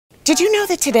Did you know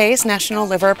that today is National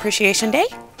Liver Appreciation Day?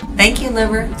 Thank you,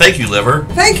 liver. Thank you, liver.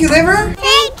 Thank you, liver.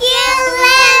 Thank you,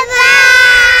 liver!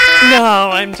 No,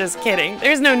 I'm just kidding.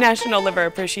 There's no National Liver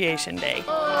Appreciation Day.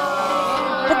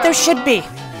 But there should be.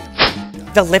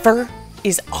 The liver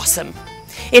is awesome.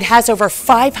 It has over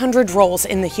 500 roles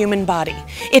in the human body.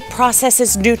 It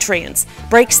processes nutrients,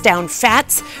 breaks down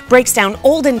fats, breaks down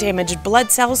old and damaged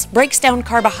blood cells, breaks down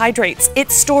carbohydrates.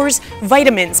 It stores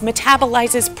vitamins,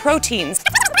 metabolizes proteins,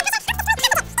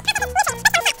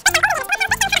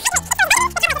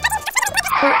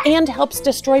 and helps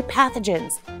destroy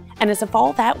pathogens. And as if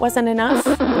all that wasn't enough,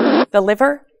 the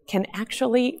liver can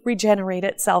actually regenerate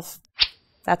itself.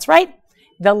 That's right,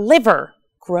 the liver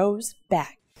grows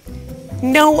back.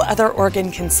 No other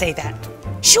organ can say that.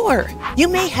 Sure, you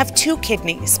may have 2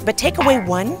 kidneys, but take away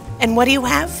one, and what do you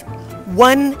have?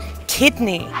 1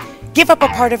 kidney. Give up a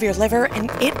part of your liver, and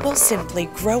it will simply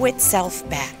grow itself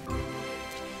back.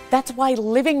 That's why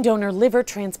living donor liver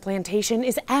transplantation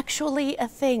is actually a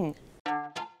thing.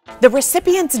 The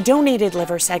recipient's donated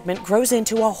liver segment grows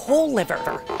into a whole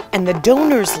liver, and the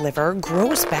donor's liver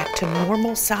grows back to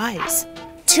normal size.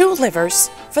 2 livers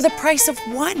for the price of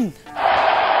 1.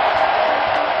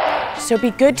 So be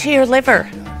good to your liver.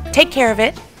 Take care of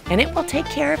it, and it will take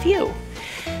care of you.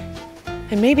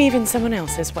 And maybe even someone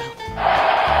else as well.